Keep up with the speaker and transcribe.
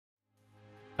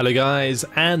Hello guys,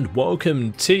 and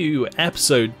welcome to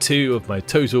episode 2 of my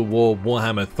Total War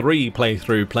Warhammer 3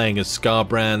 playthrough, playing as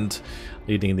Skarbrand,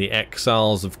 leading the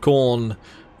Exiles of Khorne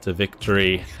to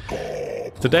victory.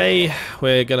 Today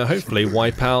we're going to hopefully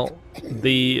wipe out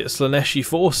the Slaaneshi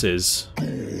forces.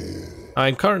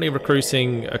 I'm currently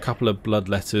recruiting a couple of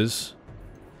bloodletters.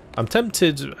 I'm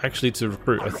tempted actually to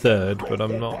recruit a third, but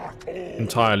I'm not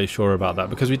entirely sure about that,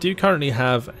 because we do currently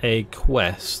have a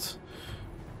quest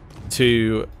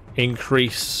to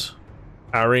increase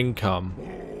our income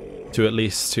to at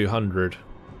least 200.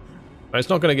 It's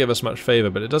not going to give us much favour,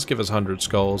 but it does give us 100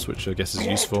 skulls, which I guess is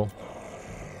useful.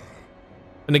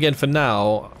 And again, for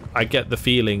now, I get the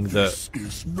feeling that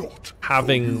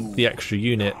having the extra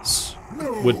units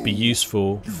would be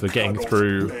useful for getting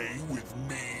through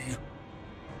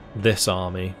this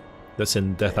army that's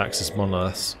in Death Axis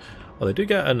Monoliths. Oh, they do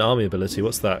get an army ability.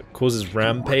 What's that? Causes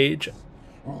rampage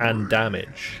and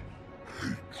damage.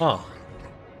 Ah,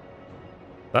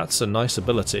 that's a nice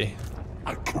ability.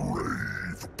 I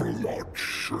crave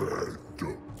bloodshed.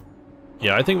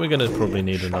 Yeah, I think we're going to probably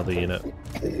need another unit.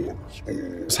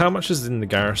 So how much is in the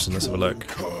garrison? Let's have a look.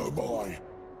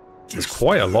 There's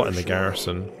quite a lot in the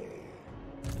garrison.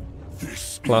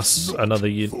 Plus another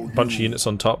bunch of units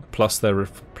on top, plus they're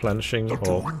replenishing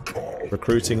or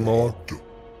recruiting more.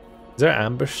 Is there an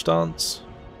ambush stance?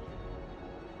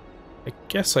 I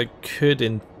guess I could,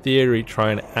 in theory,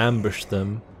 try and ambush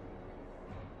them.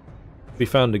 If we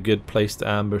found a good place to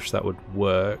ambush, that would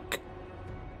work.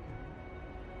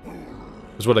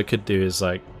 Because what I could do is,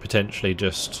 like, potentially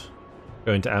just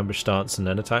go into ambush stance and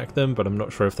then attack them, but I'm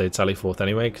not sure if they'd sally forth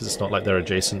anyway, because it's not like they're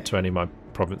adjacent to any of my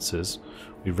provinces.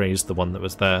 We raised the one that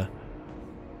was there.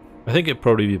 I think it'd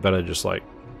probably be better just, like,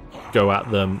 go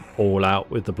at them all out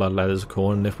with the Exiles of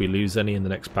Khorne, and if we lose any in the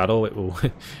next battle, it will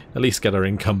at least get our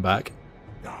income back.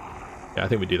 Yeah, I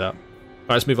think we do that. Alright,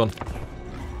 let's move on.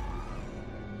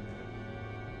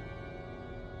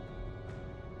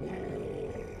 They're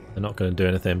not going to do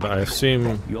anything, but I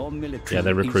assume, yeah,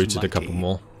 they recruited a couple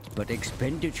more. But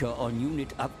expenditure on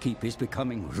unit upkeep is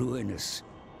becoming ruinous.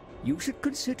 You should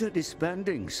consider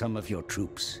disbanding some of your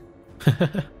troops.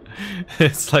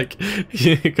 It's like,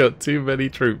 you got too many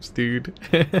troops, dude.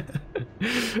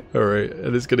 Alright,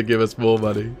 and it's going to give us more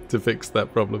money to fix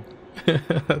that problem.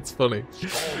 That's funny.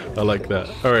 I like that.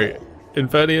 Alright,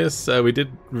 Infernius, we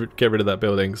did get rid of that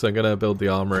building, so I'm going to build the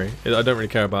armory. I don't really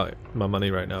care about my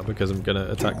money right now, because I'm going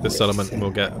to attack this settlement and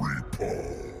we'll get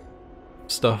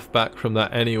stuff back from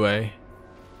that anyway.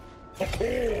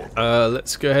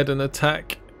 Let's go ahead and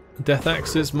attack Death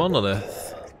Axis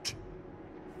Monolith.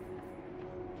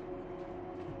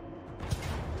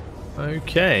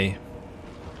 Okay.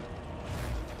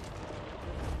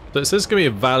 So it says it's going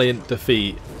to be a valiant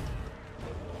defeat.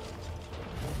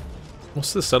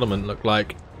 What's the settlement look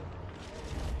like?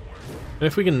 And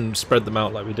if we can spread them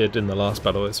out like we did in the last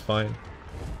battle, it's fine.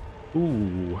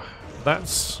 Ooh,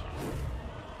 that's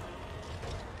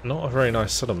not a very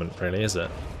nice settlement, really, is it?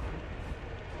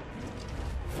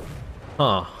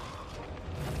 Huh.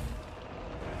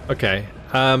 Okay,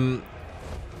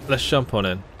 let's jump on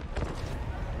in.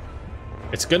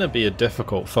 It's going to be a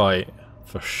difficult fight,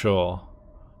 for sure.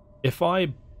 If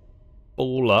I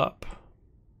ball up,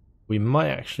 we might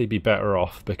actually be better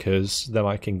off, because then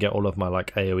I can get all of my,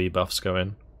 like, AoE buffs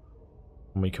going.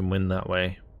 And we can win that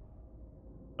way.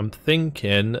 I'm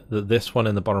thinking that this one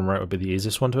in the bottom right would be the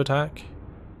easiest one to attack.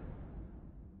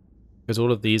 Because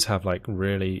all of these have, like,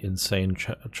 really insane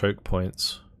choke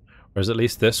points. Whereas at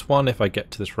least this one, if I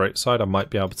get to this right side, I might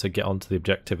be able to get onto the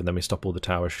objective and then we stop all the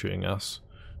towers shooting us.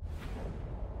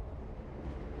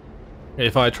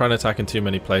 If I try and attack in too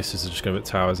many places, it's just going to put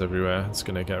towers everywhere. It's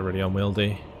going to get really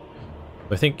unwieldy.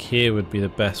 I think here would be the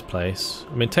best place.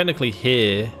 I mean, technically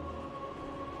here,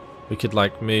 we could,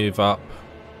 like, move up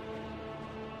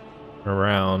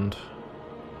around.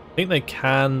 I think they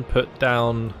can put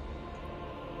down,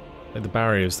 like, the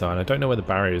barriers, though, and I don't know where the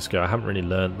barriers go. I haven't really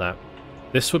learned that.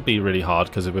 This would be really hard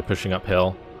because we're pushing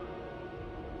uphill.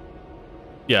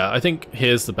 Yeah, I think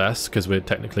here's the best because we're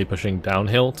technically pushing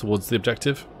downhill towards the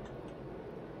objective.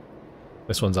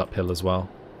 This one's uphill as well.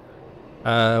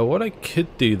 What I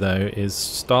could do, though, is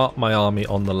start my army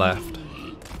on the left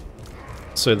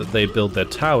so that they build their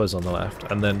towers on the left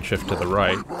and then shift to the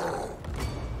right.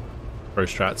 Pro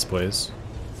strats, boys.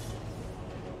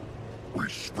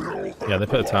 Yeah, they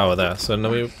put a tower there, so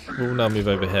now we'll now move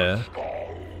over here.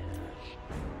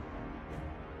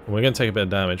 We're going to take a bit of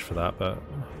damage for that, but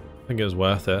I think it was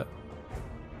worth it.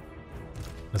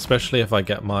 Especially if I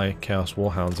get my Chaos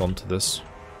Warhounds onto this.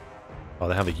 Oh,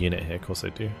 they have a unit here, of course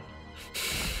they do.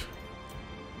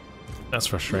 That's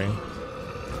frustrating.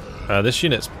 This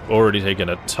unit's already taken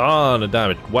a ton of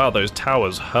damage. Wow, those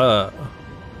towers hurt.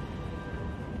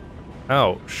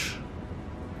 Ouch.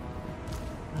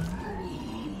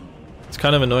 It's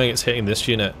kind of annoying it's hitting this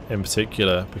unit in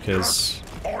particular, because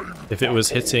if it was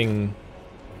hitting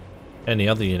any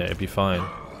other unit, it'd be fine.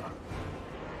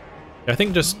 I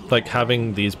think just like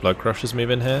having these blood crushers move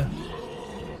in here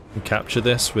and capture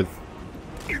this with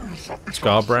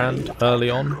Skarbrand early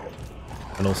on,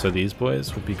 and also these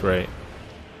boys, would be great.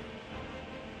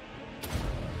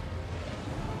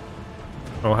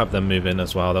 I'll have them move in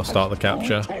as well, they'll start the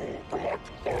capture.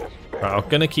 Right, I'm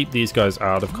gonna keep these guys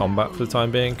out of combat for the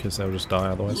time being, because they'll just die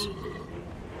otherwise.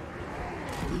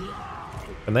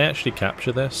 Can they actually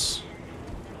capture this?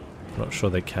 I'm not sure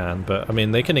they can, but I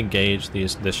mean they can engage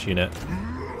this unit.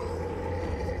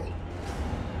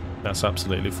 That's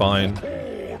absolutely fine.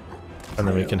 And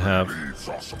then we can have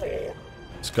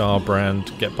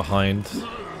Skarbrand get behind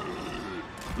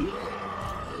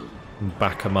and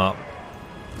back him up.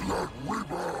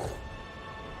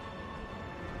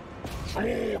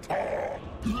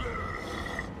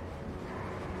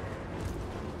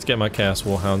 Let's get my Chaos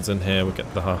Warhounds in here, we'll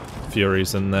get the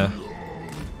Furies in there.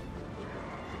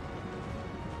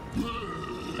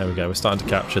 There we go, we're starting to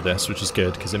capture this, which is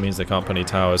good, because it means they can't put any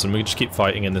towers, and we can just keep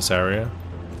fighting in this area.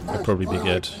 It'll probably be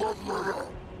good.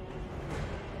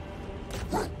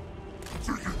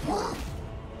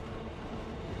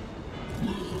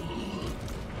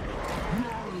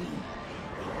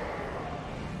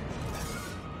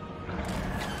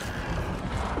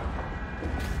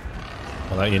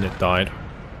 Well, that unit died.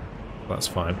 That's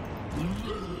fine.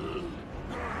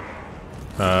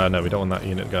 No, we don't want that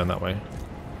unit going that way.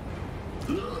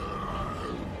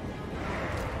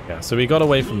 Yeah, so we got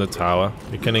away from the tower.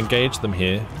 We can engage them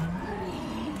here.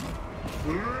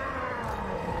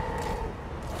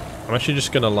 I'm actually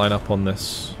just going to line up on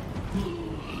this.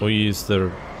 We'll use the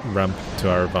ramp to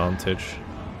our advantage.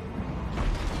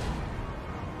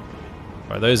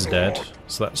 Right, those are dead,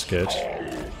 so that's good.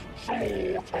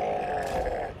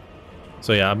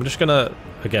 So yeah, I'm just gonna,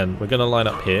 again, we're gonna line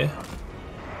up here,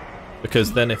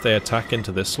 because then if they attack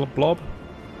into this blob,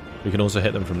 we can also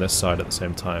hit them from this side at the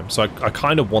same time. So I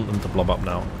kind of want them to blob up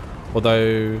now.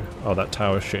 Although, oh, that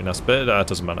tower's shooting us, but that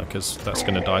doesn't matter, because that's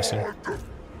gonna die soon.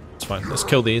 It's fine, let's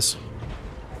kill these.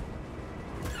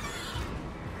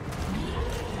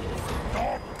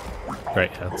 Great,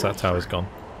 yeah, so that tower's gone.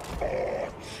 Yeah,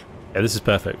 this is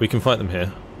perfect, we can fight them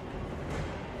here.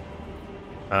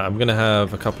 I'm going to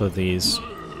have a couple of these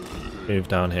move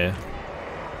down here.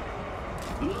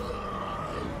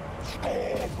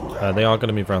 They are going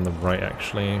to move around the right,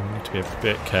 actually. We need to be a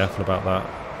bit careful about that.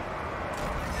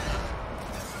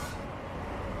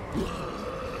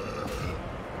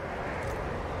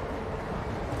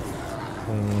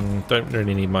 Don't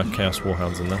really need my Chaos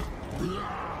Warhounds in there.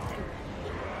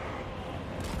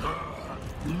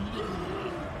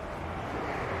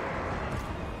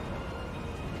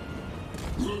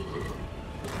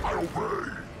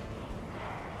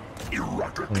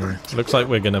 Looks like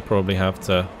we're going to probably have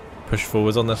to push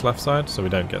forwards on this left side so we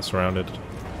don't get surrounded.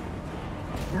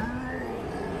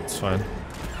 It's fine.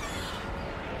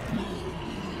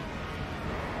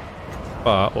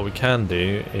 But what we can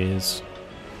do is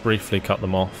briefly cut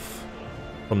them off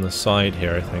from the side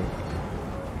here, I think.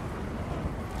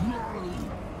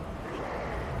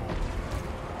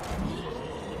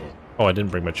 Oh, I didn't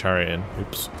bring my chariot in.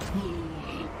 Oops.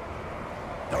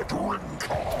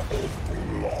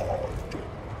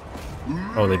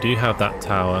 Oh, they do have that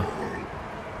tower.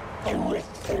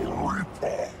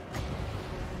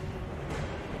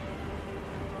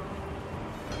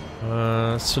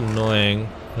 That's annoying.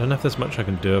 I don't know if there's much I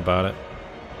can do about it.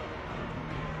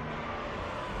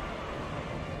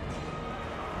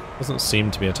 Doesn't seem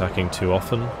to be attacking too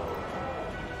often.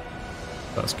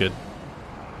 That's good.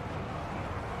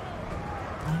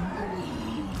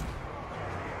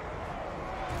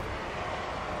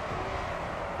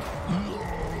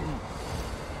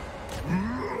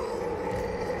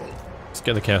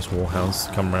 Get the Chaos Warhounds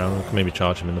to come around, we can maybe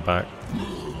charge him in the back.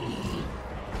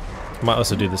 Might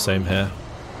also do the same here.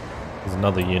 There's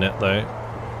another unit though.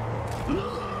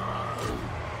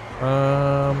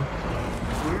 I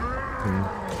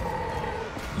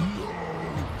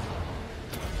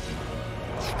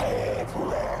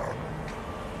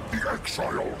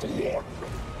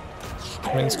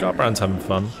mean, Skarbrand's having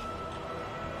fun.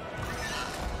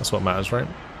 That's what matters, right?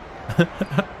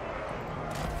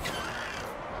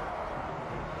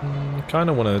 Kind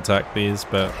of want to attack these,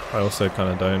 but I also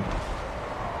kind of don't.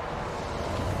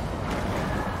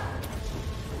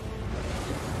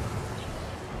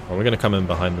 Well, we're going to come in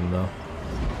behind them now.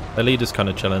 The leader's kind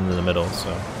of chilling in the middle,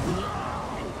 so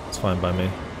it's fine by me.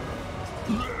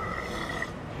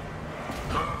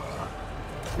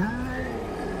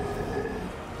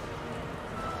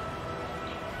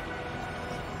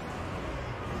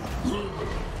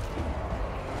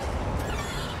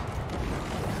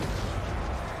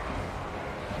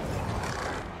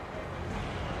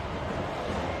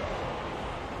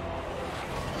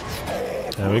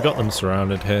 Yeah, we got them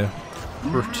surrounded here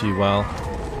pretty well.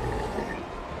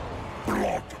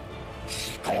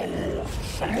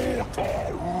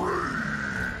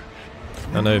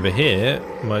 And over here,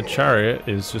 my chariot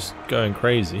is just going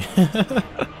crazy.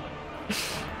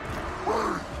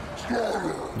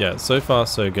 Yeah, so far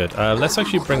so good. Let's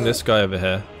actually bring this guy over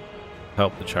here.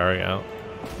 Help the chariot out.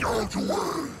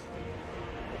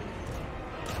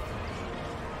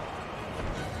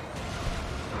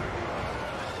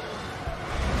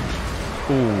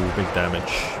 Ooh, big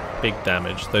damage. Big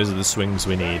damage. Those are the swings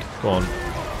we need. Go on.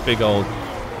 Big old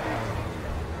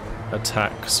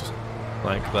attacks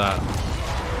like that.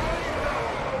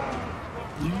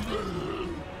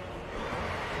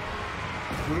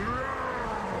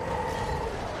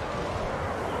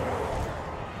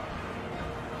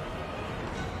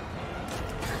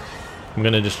 I'm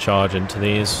gonna just charge into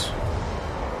these.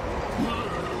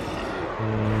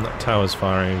 That tower's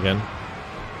firing again.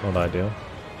 Not ideal.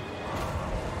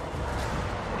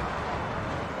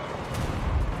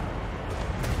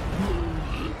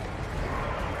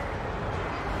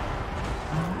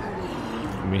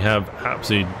 We have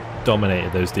absolutely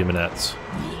dominated those demonettes.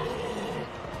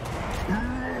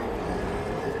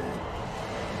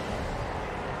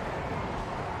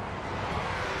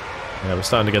 Yeah, we're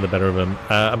starting to get the better of them.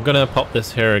 I'm gonna pop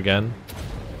this here again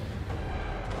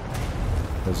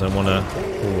because I wanna.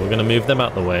 We're gonna move them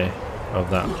out the way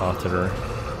of that artillery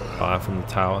fire from the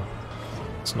tower.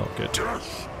 It's not good.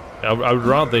 I would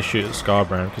rather they shoot at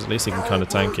Skarbrand because at least they can kind of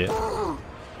tank it.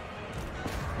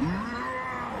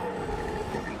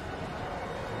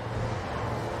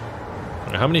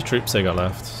 How many troops they got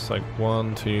left? It's like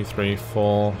 1, 2, 3,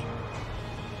 4.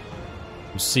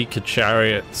 Seeker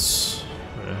chariots.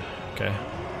 Okay.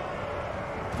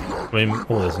 I mean,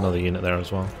 oh, there's another unit there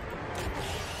as well.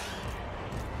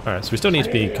 Alright, so we still need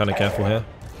to be kind of careful here.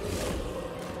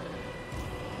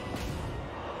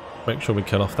 Make sure we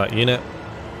kill off that unit.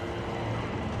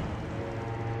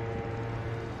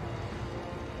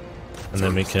 And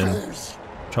then we can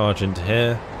charge into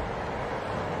here.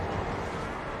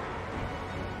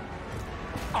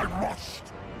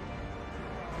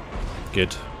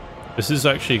 Good. This is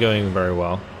actually going very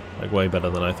well. Like, way better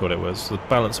than I thought it was. The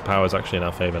balance of power is actually in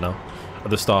our favour now.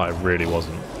 At the start, it really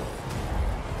wasn't.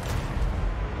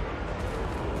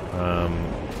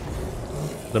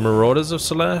 The Marauders of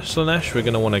Slaanesh we're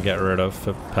going to want to get rid of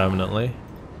permanently.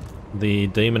 The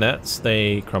Demonettes,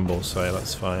 they crumble, so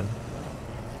that's fine.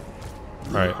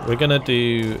 Alright, we're going to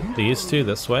do these two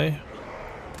this way.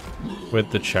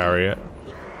 With the chariot.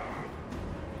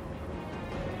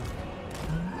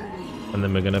 And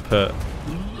then we're going to put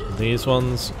these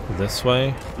ones this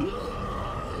way.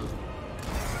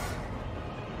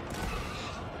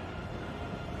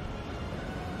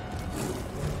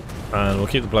 And we'll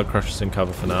keep the Blood Crushers in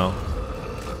cover for now.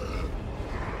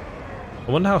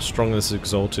 I wonder how strong this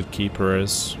Exalted Keeper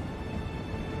is.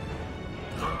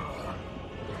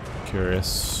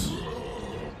 Curious.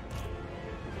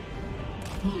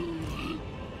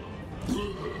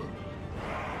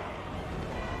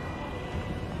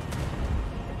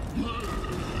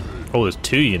 Oh, there's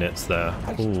 2 units there.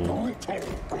 Ooh.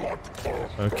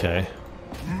 Okay.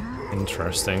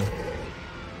 Interesting.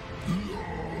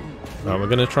 Right, we're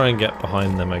gonna try and get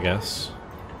behind them, I guess.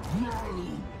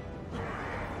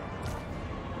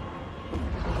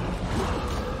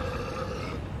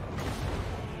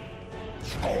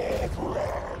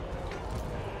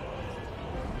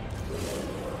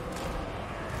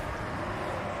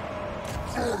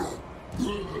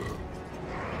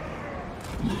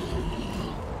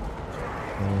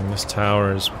 This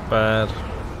tower is bad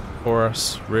for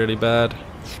us, really bad.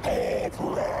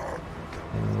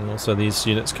 Also these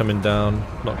units coming down,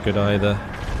 not good either.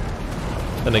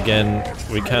 Then again,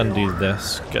 we can do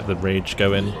this, get the rage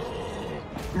going.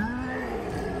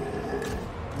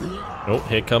 Oh,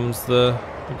 here comes the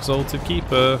Exalted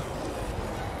Keeper.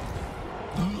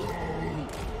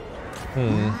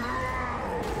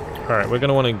 Alright, we're going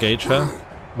to want to engage her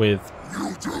with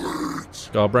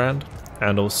Skarbrand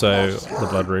and also the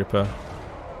Blood Reaper.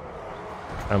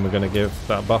 And we're going to give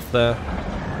that buff there.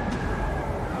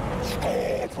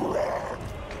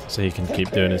 So he can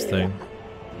keep doing his thing.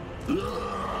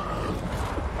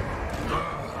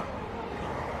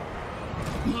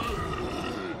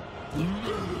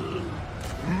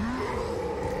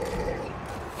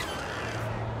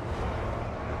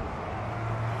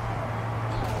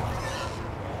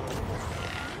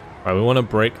 Right, we want to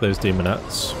break those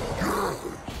demonettes.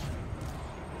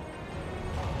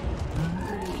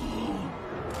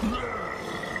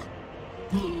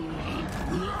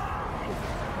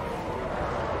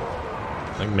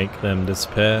 Like make them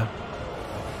disappear.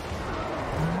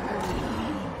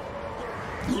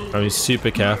 I'm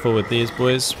super careful with these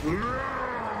boys.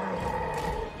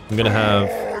 I'm gonna have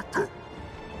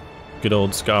good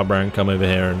old Skarbrand come over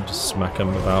here and just smack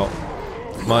him about.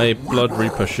 My Blood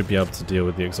Reaper should be able to deal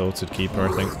with the Exalted Keeper,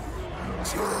 I think.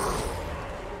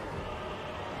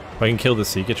 If I can kill the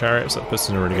Seeker Chariots, that puts us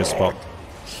in a really good spot.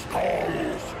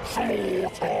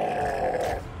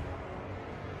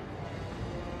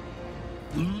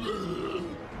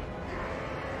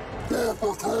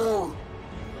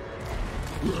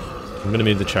 I'm gonna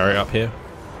move the chariot up here.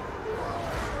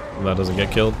 And that doesn't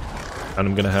get killed. And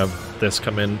I'm gonna have this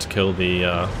come in to kill the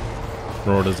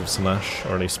Marauders of Sanash,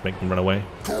 or at least make them run away.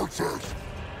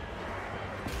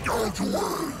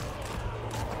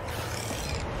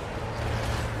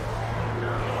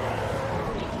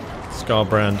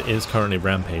 Skarbrand is currently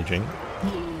rampaging.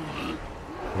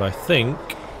 But I think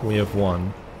we have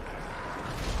won.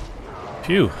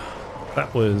 Phew,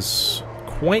 that was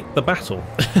quite the battle.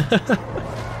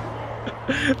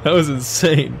 That was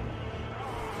insane.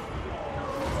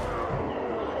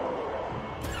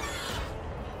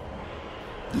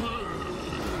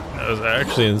 That was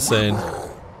actually insane.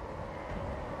 I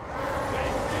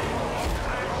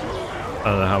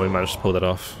don't know how we managed to pull that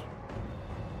off.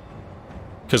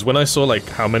 Because when I saw like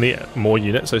how many more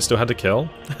units I still had to kill,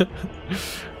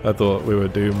 I thought we were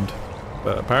doomed.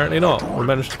 But apparently not. We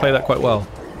managed to play that quite well.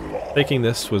 Taking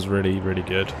this was really, really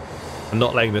good. And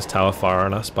not letting this tower fire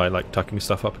on us by like tucking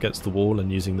stuff up against the wall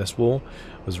and using this wall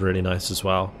was really nice as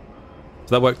well.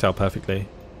 So that worked out perfectly.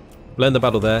 We'll end the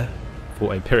battle there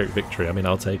for a Pyrrhic victory. I mean,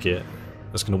 I'll take it.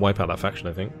 That's going to wipe out that faction,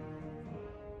 I think.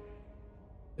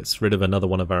 It's rid of another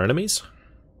one of our enemies.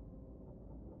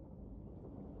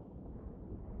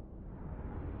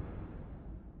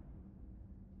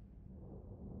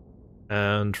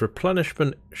 And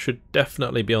replenishment should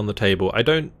definitely be on the table. I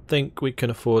don't think we can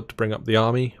afford to bring up the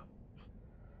army.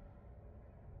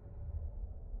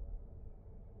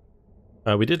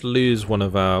 We did lose one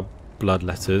of our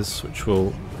bloodletters, which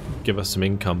will give us some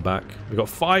income back. We got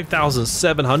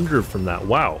 5,700 from that.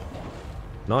 Wow.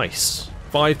 Nice.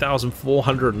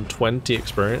 5,420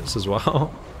 experience as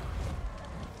well.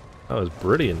 That was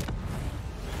brilliant.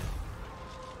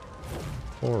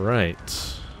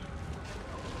 Alright.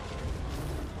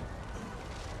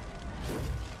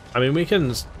 I mean, we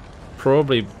can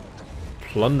probably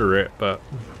plunder it, but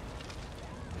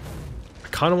I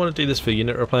kind of want to do this for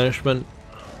unit replenishment.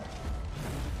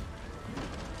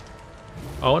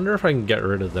 I wonder if I can get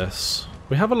rid of this.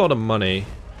 We have a lot of money.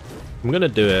 I'm going to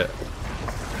do it.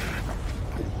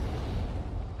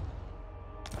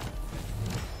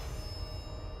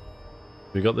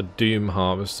 We got the Doom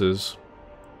Harvesters.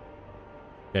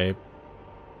 Okay.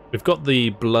 We've got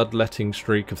the bloodletting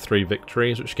streak of 3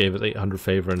 victories, which gave us 800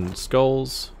 favour and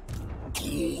skulls.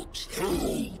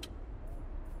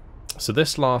 So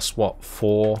this lasts, what,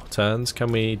 4 turns?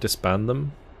 Can we disband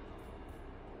them?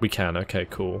 We can, okay,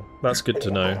 cool. That's good to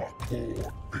know.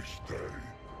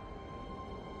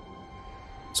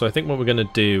 So I think what we're going to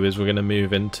do is we're going to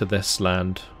move into this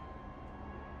land.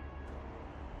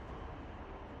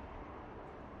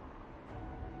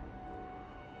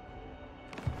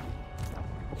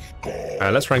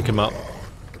 Let's rank him up.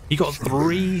 He got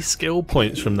 3 skill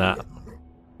points from that.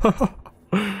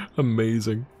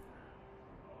 Amazing.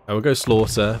 We'll go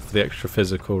Slaughter for the extra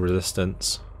physical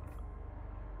resistance.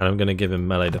 And I'm going to give him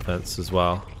melee defense as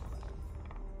well.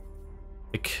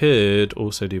 I could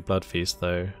also do Blood Feast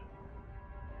though.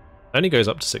 Only goes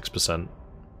up to 6%.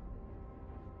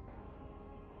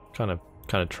 Kind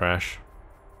of trash.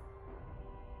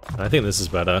 I think this is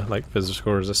better, like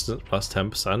physical resistance plus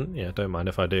 10%. Yeah, don't mind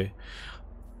if I do.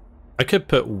 I could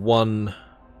put one...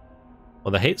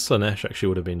 Well, the Hate Slanesh actually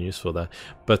would have been useful there.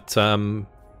 But we're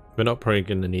not probably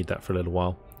going to need that for a little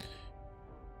while.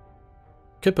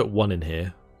 Could put 1 in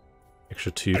here.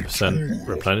 Extra 2%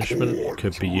 replenishment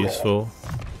could be useful.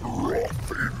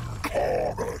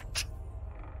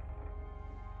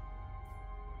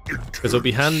 Because it'll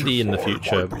be handy in the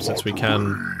future, since we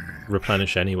can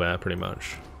replenish anywhere, pretty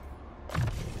much.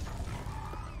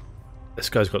 This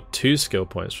guy's got 2 skill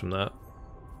points from that.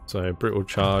 So, Brutal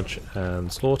Charge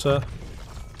and Slaughter.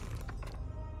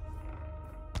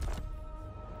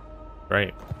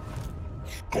 Great.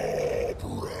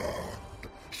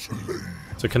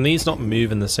 So can these not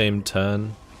move in the same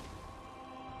turn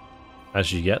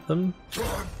as you get them?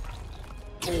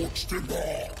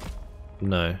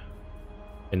 No.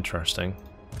 Interesting.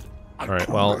 Alright,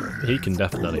 well, he can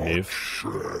definitely move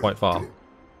quite far.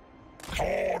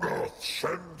 Khorne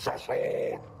sends us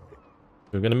on.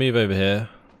 We're going to move over here.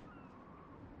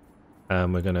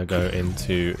 And we're going to go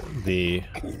into the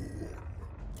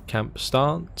camp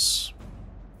stance.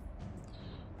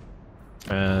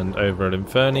 And over at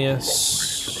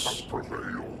Infernius.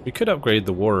 We could upgrade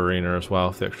the war arena as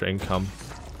well for extra income.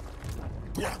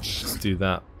 Let's do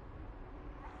that.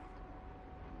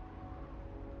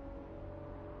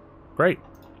 Great.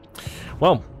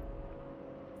 Well,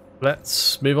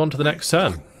 let's move on to the next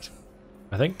turn,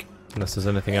 I think. Unless there's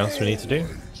anything else we need to do.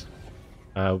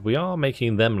 We are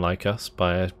making them like us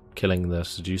by killing the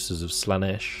seducers of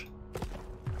Slaanesh.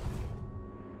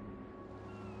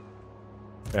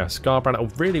 Yeah, Skarbrand, I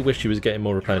really wish he was getting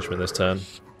more replenishment this turn.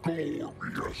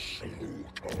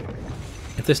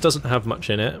 If this doesn't have much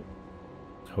in it...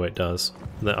 Oh, it does.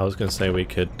 I was going to say we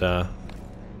could... Yeah,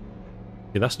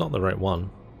 that's not the right one.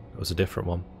 It was a different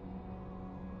one.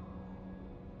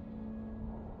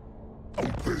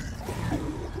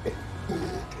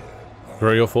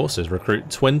 Grow your forces. Recruit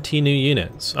 20 new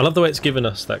units. I love the way it's given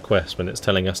us that quest when it's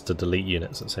telling us to delete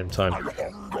units at the same time.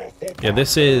 Yeah,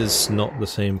 this is not the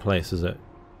same place, is it?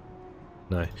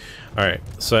 No. Alright,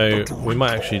 so we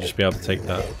might actually just be able to take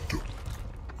that.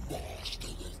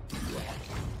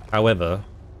 However,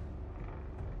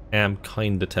 I am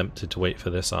kinda tempted to wait for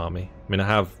this army. I mean, I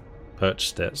have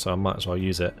purchased it, so I might as well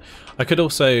use it. I could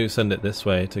also send it this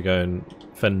way to go and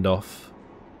fend off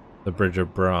the Bridge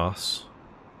of Brass.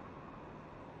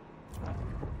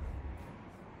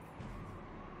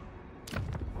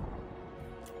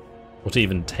 Or to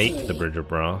even take the Bridge of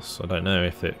Brass. I don't know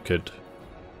if it could.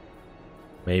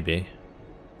 Maybe.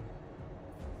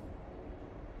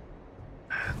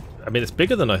 I mean, it's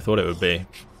bigger than I thought it would be.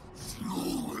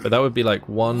 But that would be like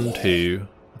 1, 2,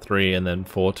 3, and then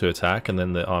 4 to attack, and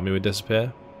then the army would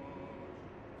disappear.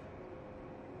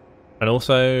 And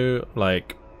also,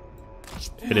 like,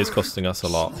 it is costing us a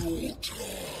lot.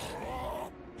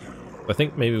 I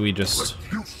think maybe we just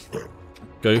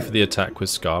go for the attack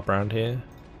with Skarbrand here.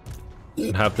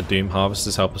 And have the Doom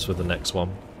Harvesters help us with the next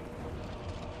one.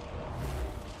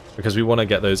 Because we want to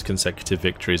get those consecutive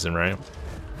victories in, right?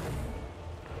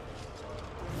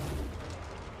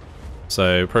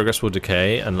 So progress will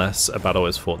decay unless a battle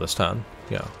is fought this turn.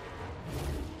 Yeah.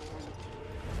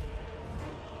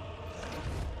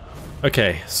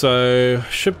 Okay, so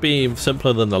should be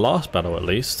simpler than the last battle at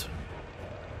least.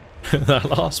 That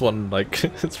last one, like,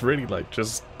 it's really like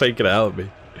just taking it out of me.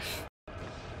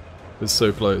 It's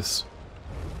so close.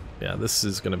 Yeah, this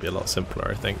is going to be a lot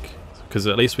simpler, I think. Because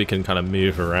at least we can kind of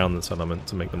move around the settlement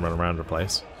to make them run around the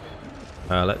place.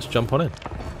 Let's jump on in.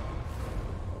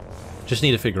 Just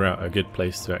need to figure out a good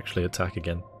place to actually attack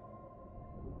again.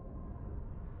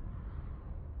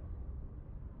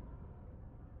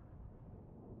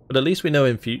 But at least we know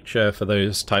in future for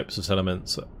those types of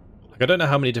settlements. Like, I don't know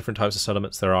how many different types of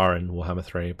settlements there are in Warhammer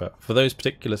 3, but for those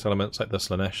particular settlements, like the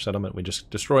Slaanesh settlement we just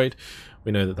destroyed,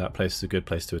 we know that that place is a good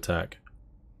place to attack.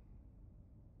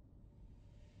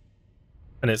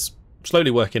 And it's slowly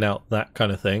working out that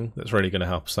kind of thing that's really going to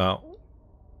help us out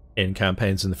in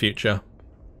campaigns in the future.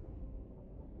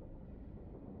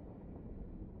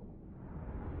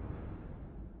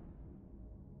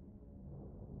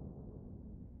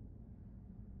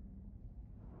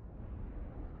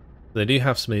 They do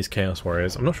have some of these Chaos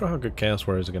Warriors. I'm not sure how good Chaos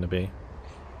Warriors are going to be.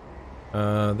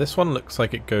 This one looks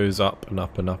like it goes up and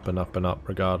up and up and up and up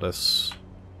regardless.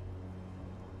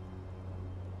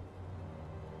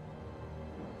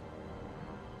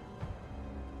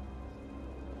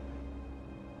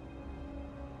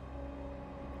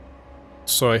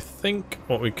 So I think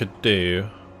what we could do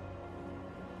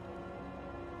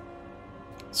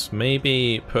is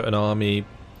maybe put an army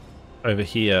over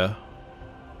here.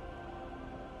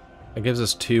 It gives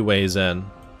us 2 ways in.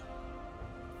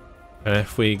 And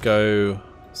if we go,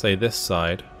 say, this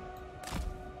side,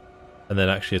 and then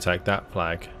actually attack that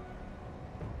flag,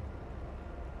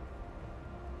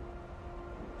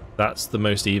 that's the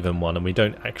most even one, and we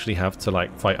don't actually have to,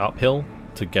 like, fight uphill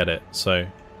to get it. So,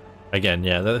 again,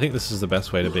 yeah, I think this is the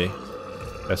best way to be.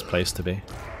 Best place to be.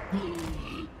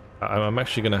 I'm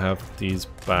actually going to have these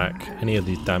back, any of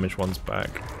these damaged ones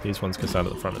back. These ones can stand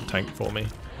at the front and tank for me.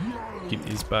 Keep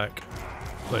these back.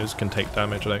 Those can take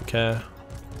damage, I don't care.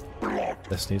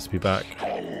 This needs to be back.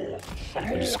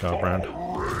 Just Skarbrand.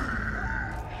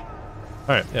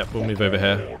 Alright, yeah, we'll move over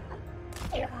here.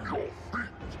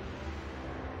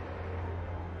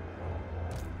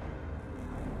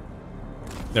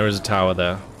 There is a tower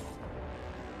there.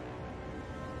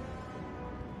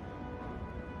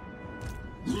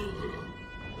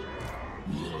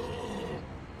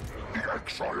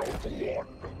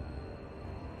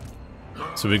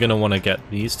 So we're going to want to get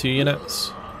these 2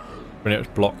 units, pretty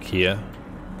much block here,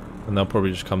 and they'll probably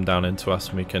just come down into us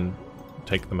and we can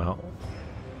take them out.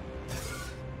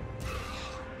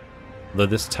 Though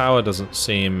this tower doesn't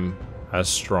seem as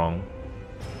strong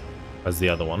as the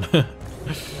other one. I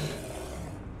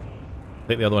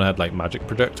think the other one had like magic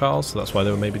projectiles, so that's why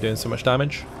they were maybe doing so much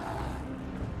damage.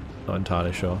 Not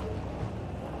entirely sure.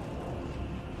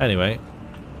 Anyway,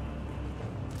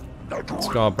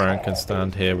 Skarbrand can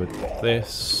stand here with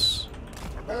this.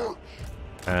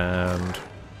 And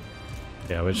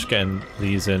yeah, we're just getting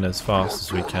these in as fast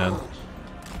as we can.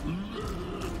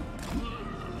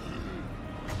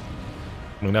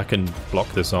 I mean, I can block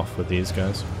this off with these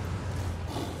guys.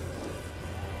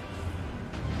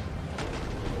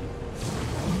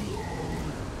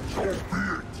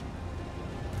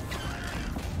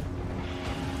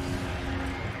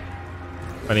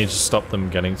 I need to stop them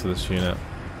getting to this unit.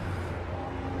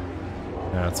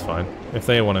 Yeah, that's fine. If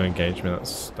they want to engage me,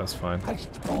 that's fine.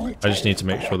 I just need to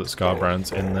make sure that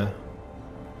Skarbrand's in there.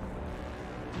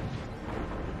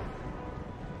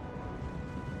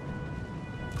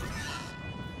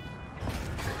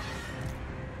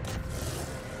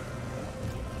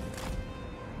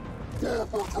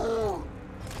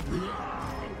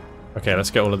 Okay, let's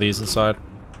get all of these inside.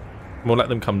 We'll let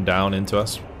them come down into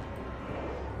us.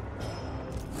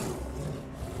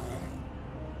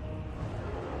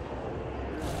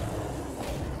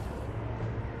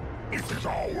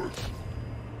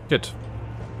 Good.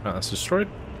 Oh, that's destroyed.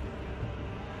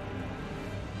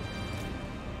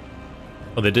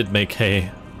 Oh, they did make a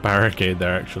barricade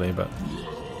there actually, but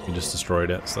we just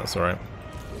destroyed it, so that's alright.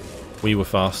 We were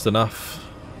fast enough.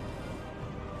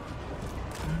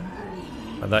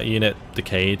 And that unit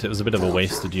decayed. It was a bit of a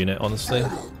wasted unit, honestly.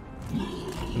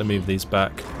 I'm gonna move these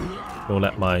back. We'll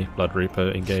let my Blood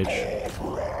Reaper engage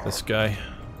this guy.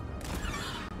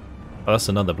 Oh, that's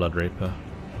another Blood Reaper.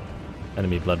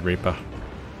 Enemy Blood Reaper.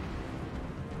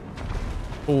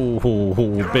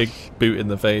 Ooh, big boot in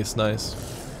the face, nice.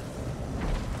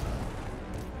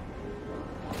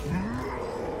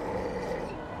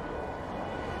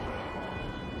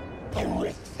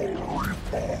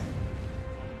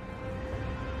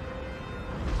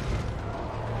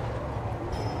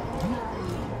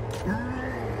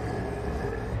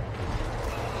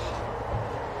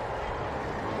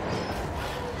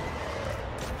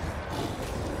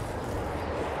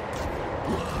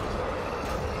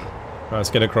 Let's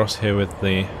get across here with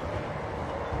the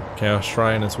Chaos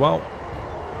Shrine as well.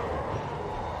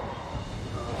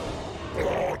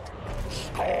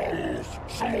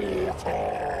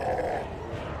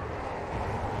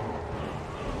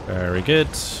 Very good.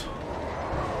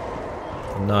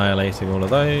 Annihilating all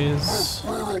of those.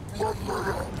 I'm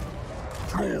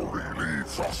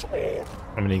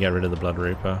gonna get rid of the Blood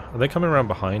Reaper. Are they coming around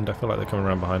behind? I feel like they're coming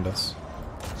around behind us.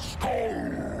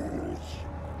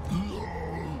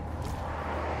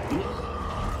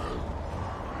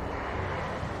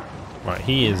 Right,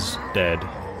 he is dead.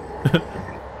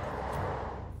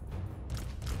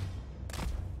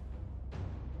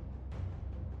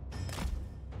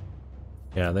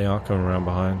 Yeah, they are coming around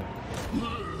behind.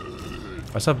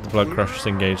 Let's have the Blood Crushers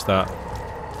engage that.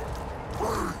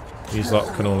 These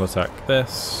lot can all attack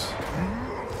this.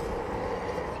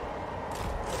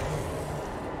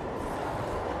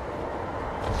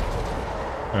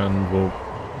 And we'll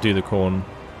do the corner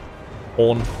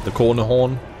horn.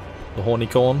 The horny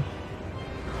corn.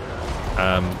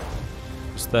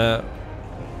 Just there.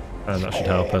 And that should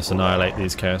help us annihilate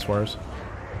these Chaos Warriors.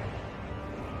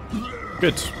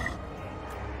 Good.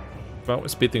 Well, we'll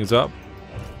speed things up.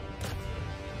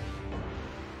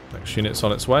 Next unit's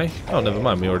on its way. Oh, never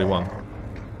mind, we already won.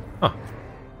 Oh.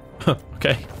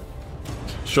 Okay.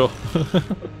 Sure.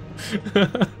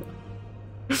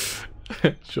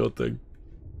 Sure thing.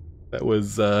 That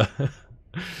was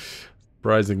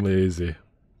surprisingly easy.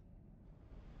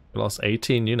 We lost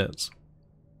 18 units.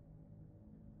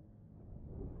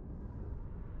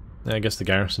 Yeah, I guess the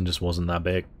garrison just wasn't that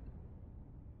big.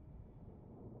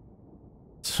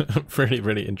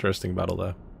 Really interesting battle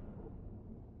there.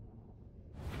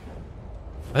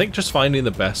 I think just finding the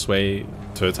best way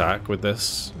to attack with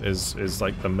this is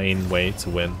like the main way to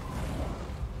win.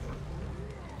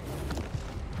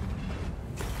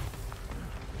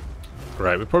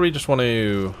 Right, we probably just want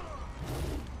to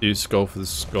go for the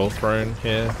Skull Throne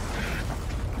here.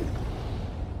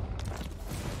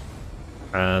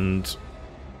 And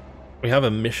we have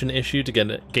a mission issue to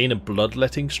gain a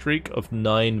bloodletting streak of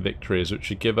 9 victories, which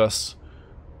should give us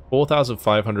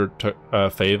 4,500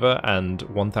 favor and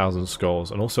 1,000 skulls,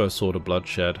 and also a Sword of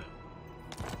Bloodshed.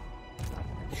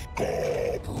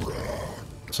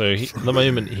 So at the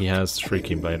moment he has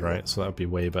Shrieking Blade, right? So that would be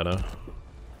way better.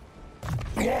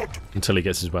 Until he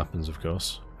gets his weapons, of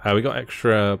course. We got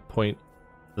extra point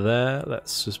there.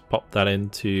 Let's just pop that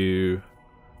into...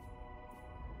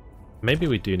 Maybe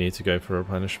we do need to go for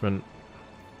replenishment.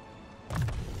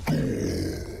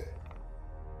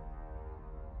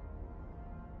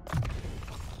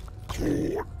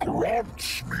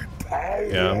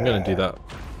 Yeah, I'm gonna do that.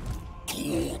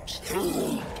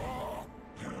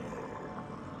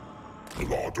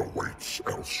 Blood awaits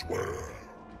elsewhere.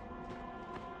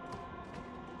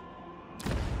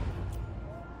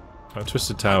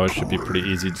 Twisted Tower should be pretty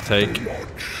easy to take.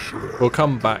 We'll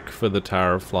come back for the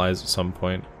Tower of Flies at some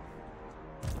point.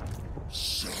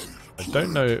 I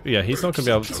don't know. Yeah, he's not going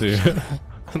to be able to...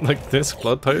 like, this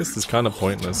Blood Post is kind of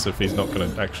pointless if he's not going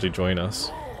to actually join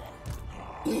us.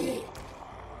 I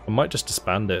might just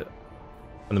disband it.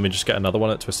 And then we just get another one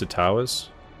at Twisted Towers.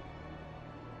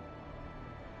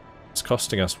 It's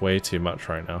costing us way too much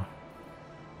right now.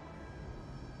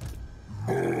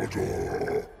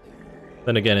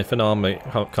 Then again, if an army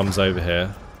comes over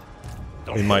here,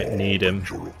 we might need him.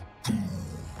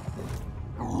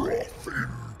 Wrath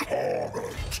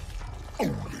incarnate.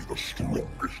 Only the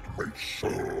strongest may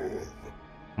serve.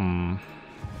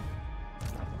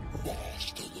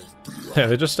 Yeah,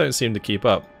 they just don't seem to keep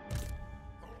up.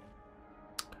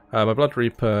 My Blood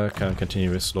Reaper can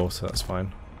continue with slaughter, that's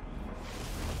fine.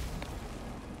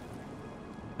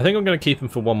 I think I'm going to keep him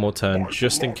for one more turn,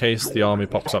 just in case the army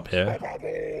pops up here.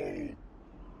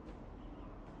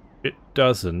 If it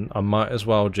doesn't, I might as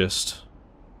well just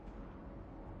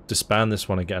disband this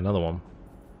one and get another one.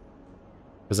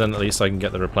 Because then at least I can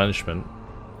get the replenishment.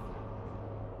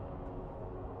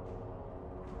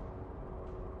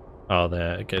 Oh,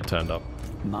 there, it get turned up.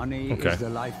 Money is the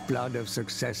lifeblood of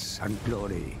success and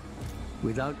glory.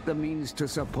 Without the means to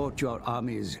support your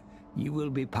armies, you will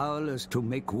be powerless to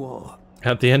make war.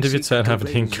 At the end of your turn, have an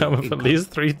income of at least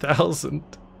 3,000.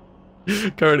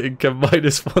 Current income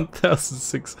minus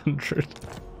 1,600.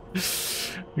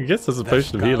 I guess that's a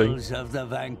potion of healing. The skulls of the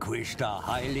vanquished are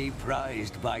highly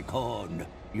prized by Khorne,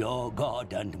 your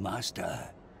god and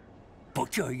master.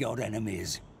 Butcher your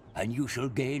enemies, and you shall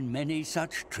gain many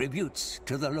such tributes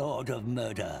to the Lord of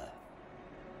Murder.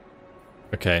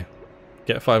 Okay.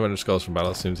 Get 500 skulls from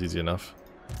battle seems easy enough.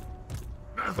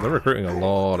 But they're recruiting a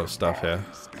lot of stuff here.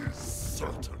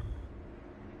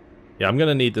 Yeah, I'm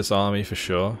gonna need this army for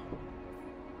sure.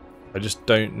 I just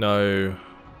don't know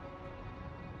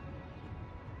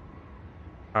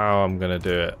how I'm gonna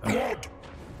do it.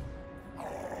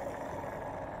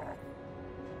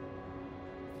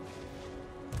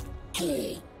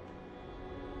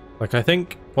 Like, I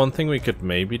think one thing we could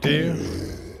maybe do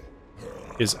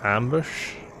is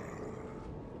ambush.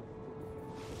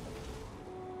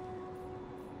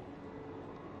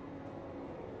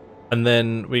 And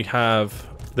then we have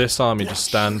this army just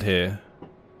stand here.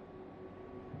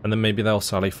 And then maybe they'll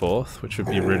sally forth, which would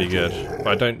be really good. But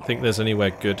I don't think there's anywhere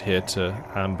good here to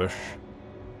ambush.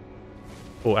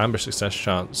 Oh, ambush success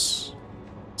chance.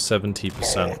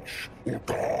 70%.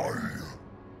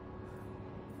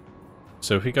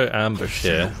 So if we go ambush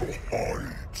here,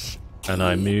 and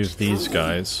I move these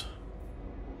guys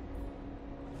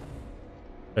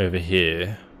over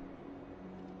here,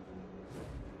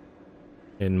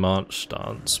 in march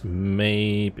stance,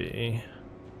 maybe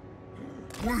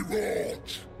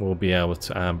we'll be able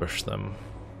to ambush them.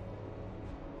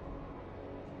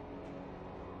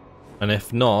 And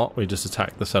if not, we just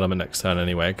attack the settlement next turn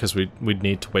anyway, because we'd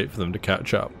need to wait for them to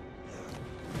catch up.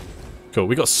 Cool,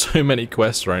 we got so many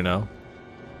quests right now.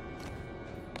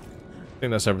 I think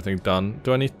that's everything done.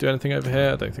 Do I need to do anything over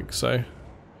here? I don't think so.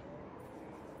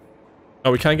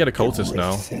 Oh, we can get a cultist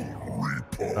now.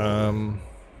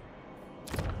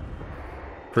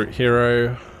 Brute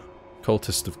Hero,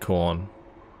 Cultist of Khorne.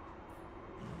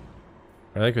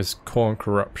 I think it's Khorne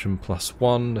Corruption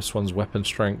 +1. This one's weapon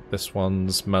strength. This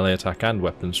one's melee attack and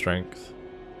weapon strength.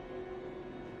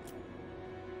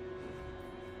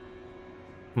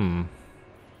 I'm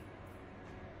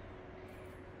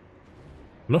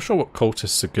not sure what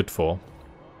cultists are good for.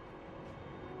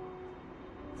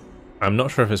 I'm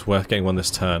not sure if it's worth getting one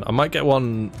this turn. I might get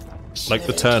one like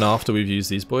the turn after we've used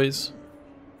these boys.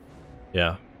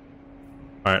 Yeah.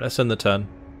 Alright, let's end the turn.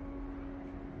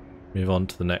 Move on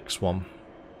to the next one.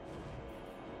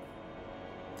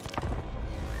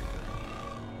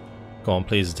 Go on,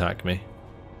 please attack me.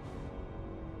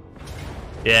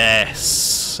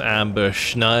 Yes!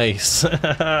 Ambush, nice!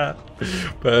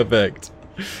 Perfect.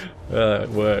 It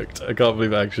worked. I can't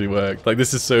believe it actually worked. Like,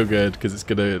 this is so good because it's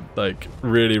gonna, like,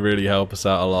 really, really help us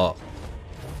out a lot.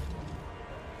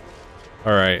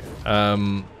 Alright,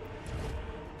 so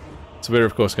we're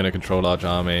of course going to control large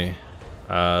army.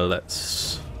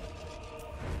 Let's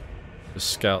just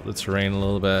scout the terrain a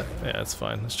little bit. Yeah, that's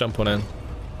fine. Let's jump on in.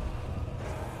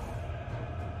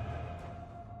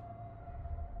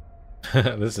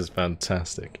 This is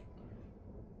fantastic.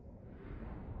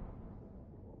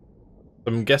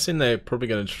 I'm guessing they're probably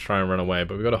going to try and run away,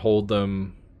 but we've got to hold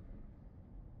them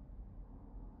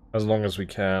as long as we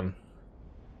can.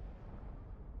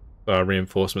 So our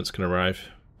reinforcements can arrive.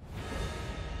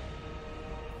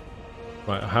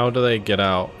 Right, how do they get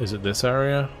out? Is it this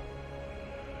area?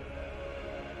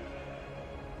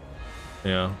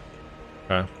 Yeah.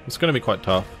 Okay. It's going to be quite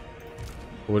tough.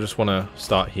 We'll just want to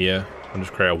start here and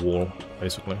just create a wall,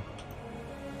 basically.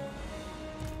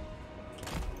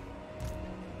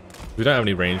 We don't have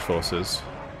any range forces.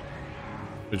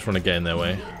 We just want to get in their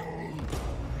way.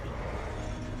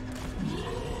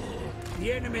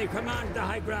 The enemy command the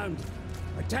high ground.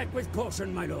 Attack with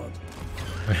caution, my lord.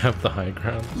 I have the high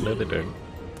ground. No, they don't.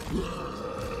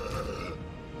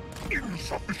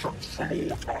 Insufficient slaughter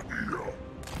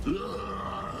here.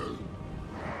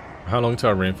 How long till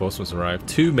our reinforcements arrive?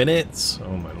 2 minutes?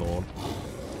 Oh my lord.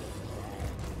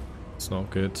 It's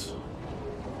not good.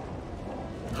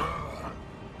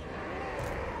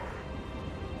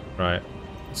 Right.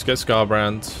 Let's get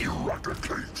Skarbrand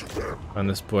and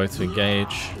this boy to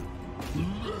engage.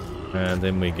 And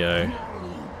then we go.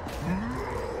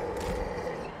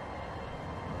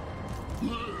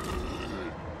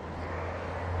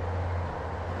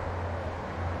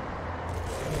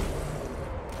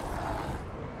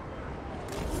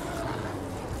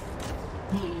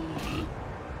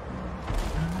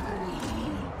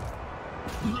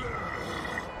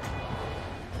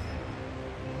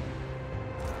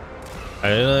 I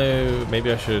don't know,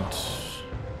 maybe I should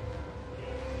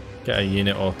get a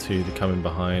unit or two to come in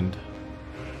behind.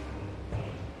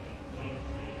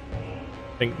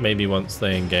 I think maybe once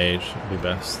they engage, it'd be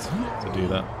best to do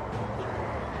that.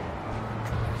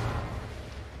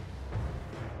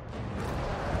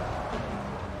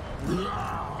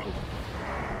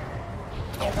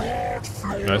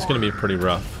 No, it's going to be pretty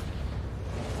rough.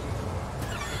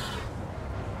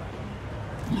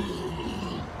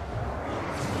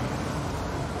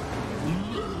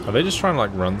 Are they just trying to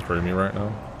like run through me right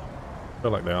now? I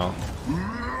feel like they are.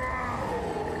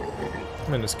 I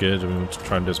mean, it's good. I mean, we'll just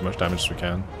try and do as much damage as we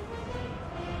can.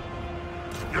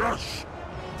 Yes.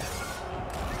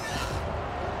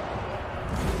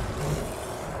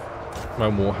 My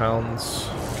warhounds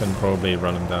can probably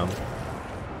run them down.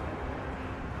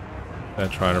 They're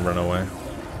trying to run away.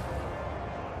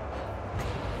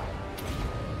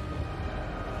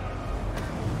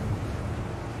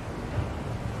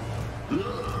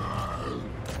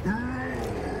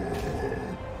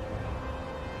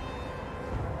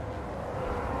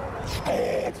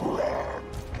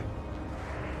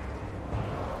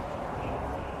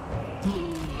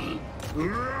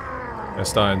 They're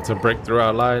starting to break through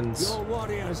our lines. Your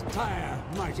warriors tire,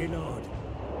 mighty lord.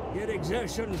 Your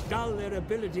exertions dull their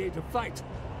ability to fight.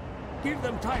 Give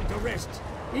them time to rest,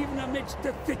 even amidst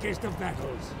the thickest of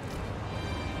battles.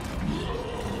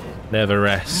 Never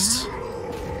rest.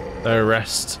 No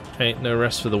rest. Ain't no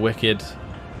rest for the wicked.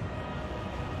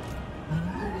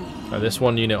 This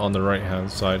one unit on the right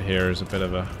hand side here is a bit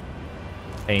of a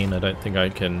pain. I don't think I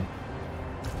can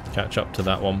catch up to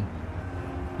that one.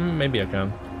 Maybe I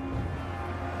can.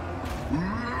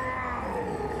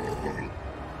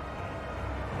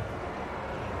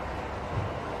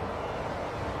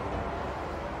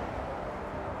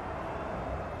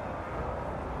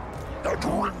 The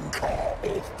drinker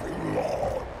of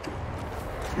blood.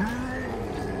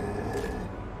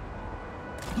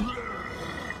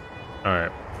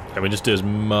 Alright. Can we just do as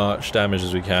much damage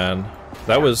as we can?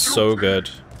 That was so good.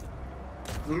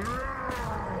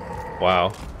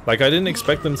 Wow. Like, I didn't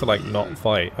expect them to, like, not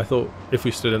fight. I thought if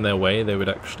we stood in their way, they would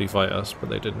actually fight us, but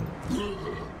they didn't.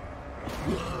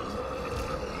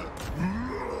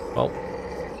 Well.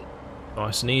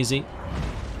 Nice and easy.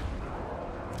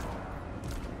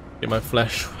 Get my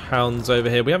flesh hounds over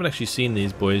here. We haven't actually seen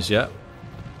these boys yet.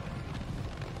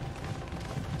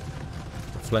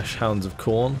 Flesh hounds of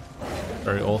Khorne.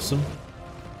 Very awesome.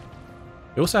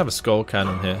 We also have a skull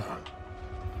cannon here.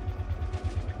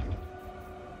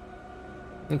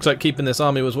 Looks like keeping this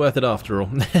army was worth it after all.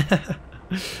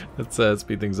 Let's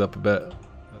speed things up a bit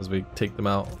as we take them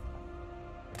out.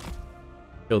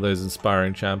 Kill those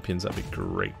inspiring champions, that'd be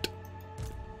great.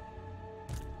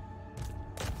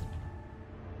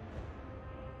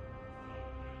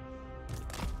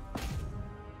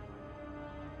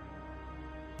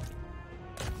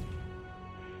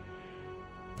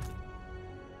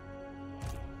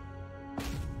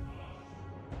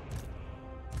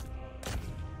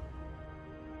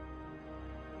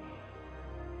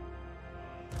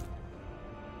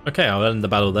 Okay, I'll end the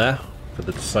battle there for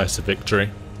the decisive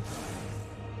victory.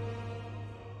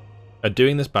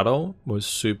 Doing this battle was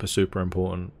super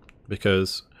important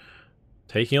because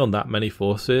taking on that many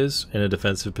forces in a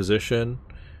defensive position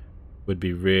would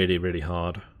be really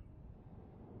hard.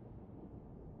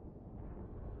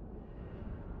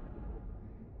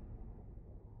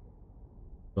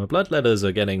 My bloodletters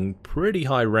are getting pretty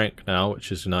high rank now,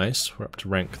 which is nice. We're up to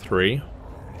rank 3.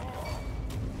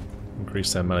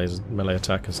 Increase their melee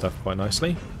attack and stuff quite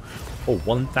nicely. Oh,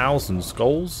 1,000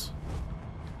 skulls?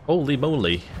 Holy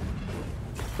moly.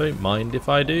 Don't mind if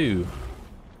I do.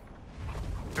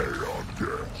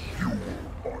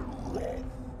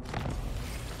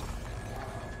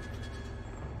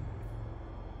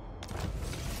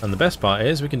 And the best part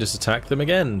is we can just attack them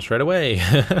again straight away.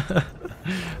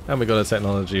 And we got a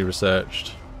technology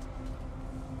researched.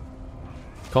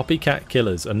 Copycat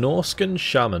killers. A Norscan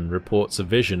shaman reports a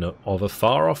vision of a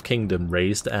far-off kingdom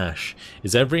raised to ash.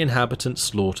 Is every inhabitant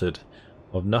slaughtered,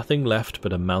 of nothing left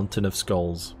but a mountain of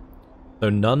skulls. Though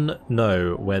none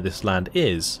know where this land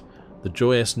is, the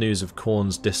joyous news of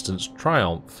Khorne's distant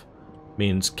triumph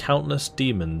means countless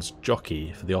demons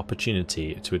jockey for the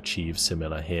opportunity to achieve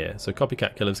similar here. So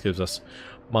Copycat Killers gives us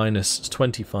minus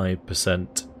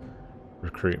 25%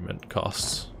 recruitment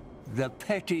costs. The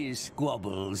petty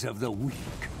squabbles of the weak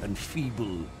and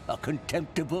feeble are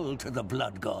contemptible to the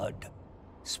Blood God.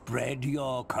 Spread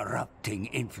your corrupting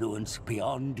influence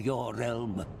beyond your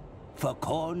realm, for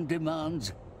Khorne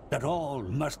demands that all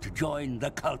must join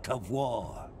the cult of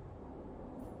war.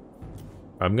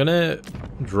 I'm gonna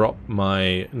drop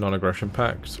my non-aggression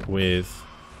pact with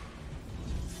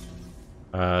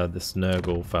this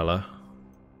Nurgle fella,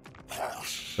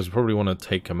 because I probably want to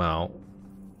take him out.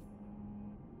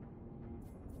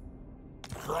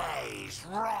 Praise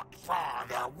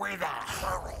Rockfather with a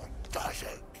herald does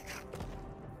it.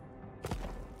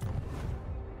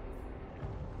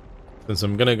 Since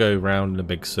I'm gonna go round in a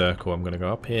big circle, I'm gonna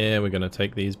go up here, we're gonna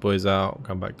take these boys out,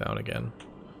 come back down again.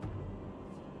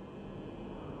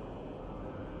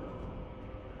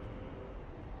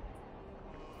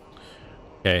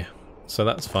 Okay, so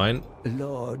that's fine.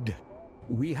 Lord,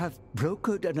 we have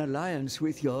brokered an alliance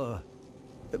with your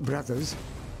brothers.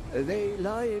 They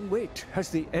lie in wait as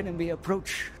the enemy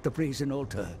approach the brazen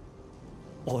altar.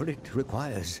 All it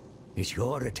requires is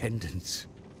your attendance.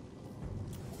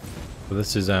 So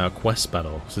this is our quest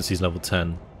battle, since he's level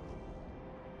 10.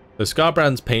 So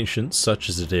Skarbrand's patience, such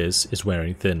as it is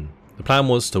wearing thin. The plan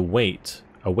was to await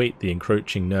the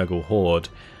encroaching Nurgle horde,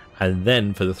 and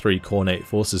then for the 3 Khornate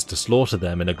forces to slaughter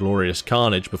them in a glorious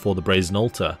carnage before the brazen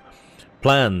altar.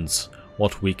 Plans,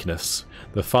 what weakness.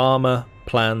 The farmer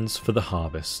plans for the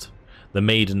harvest. The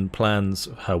maiden plans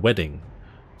her wedding.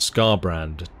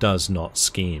 Skarbrand does not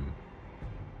scheme.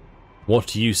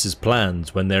 What use is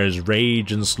plans when there is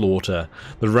rage and slaughter?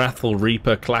 The wrathful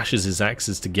reaper clashes his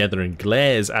axes together and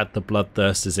glares at the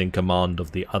bloodthirsters in command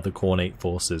of the other Khornate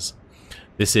forces.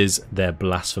 This is their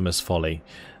blasphemous folly.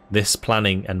 This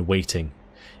planning and waiting.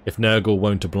 If Nurgle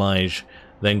won't oblige,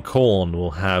 then Khorne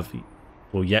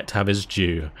will yet have his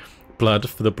due. Blood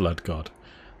for the Blood God.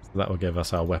 So that will give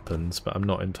us our weapons, but I'm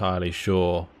not entirely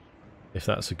sure if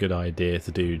that's a good idea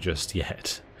to do just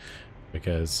yet,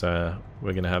 because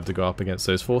we're going to have to go up against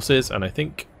those forces, and I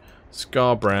think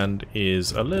Skarbrand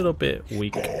is a little bit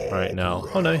weak right now.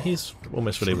 Oh no, he's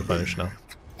almost fully replenished now.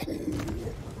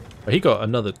 But he got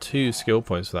another 2 skill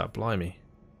points for that, blimey.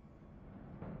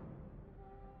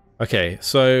 Okay,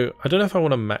 so I don't know if I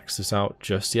want to max this out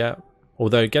just yet.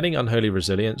 Although getting Unholy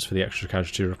Resilience for the extra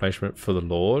casualty replacement for the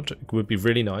Lord would be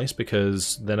really nice,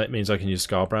 because then it means I can use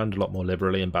Skarbrand a lot more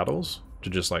liberally in battles to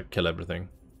just like kill everything.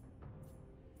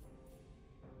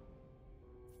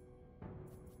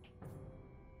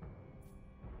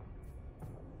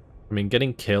 I mean,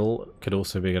 getting Kill could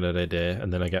also be a good idea,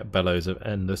 and then I get Bellows of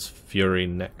Endless Fury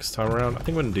next time around. I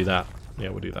think we're going to do that. Yeah,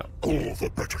 we'll do that. All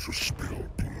the better to spill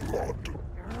blood.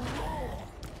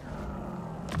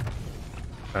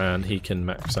 And he can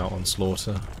max out on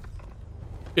Slaughter.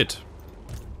 Good.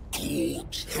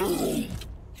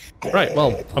 Right,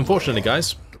 well, unfortunately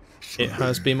guys, it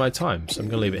has been my time, so I'm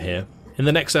going to leave it here. In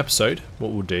the next episode,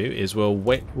 what we'll do is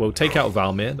we'll take out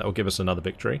Valmir, that will give us another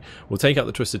victory. We'll take out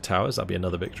the Twisted Towers, that'll be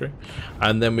another victory.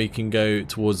 And then we can go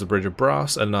towards the Bridge of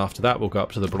Brass, and after that we'll go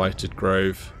up to the Blighted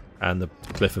Grove and the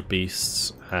Cliff of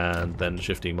Beasts, and then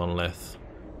Shifting Monolith.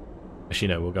 Actually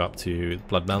no, we'll go up to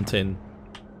Blood Mountain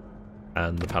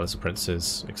and the Palace of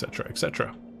Princes, etc,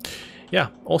 etc. Yeah,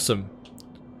 awesome.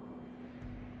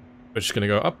 We're just going to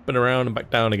go up and around and back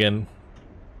down again.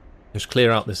 Just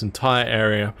clear out this entire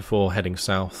area before heading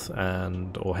south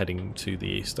or heading to the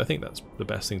east. I think that's the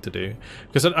best thing to do,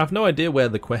 because I have no idea where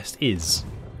the quest is.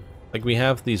 Like, we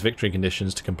have these victory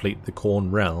conditions to complete the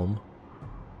Khorne realm,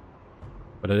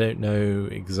 but I don't know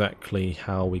exactly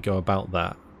how we go about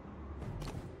that.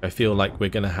 I feel like we're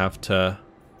going to have to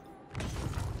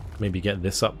maybe get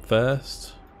this up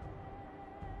first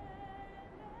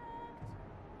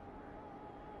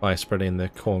by spreading the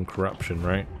Khorne corruption,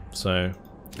 right? So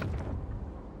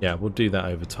yeah, we'll do that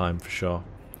over time for sure.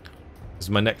 Because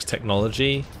my next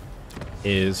technology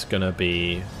is going to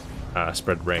be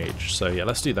spread rage. So yeah,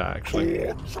 let's do that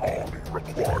actually.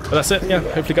 But that's it. Yeah,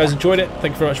 hopefully you guys enjoyed it.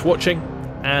 Thank you very much for watching,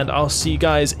 and I'll see you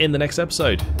guys in the next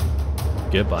episode.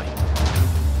 Goodbye.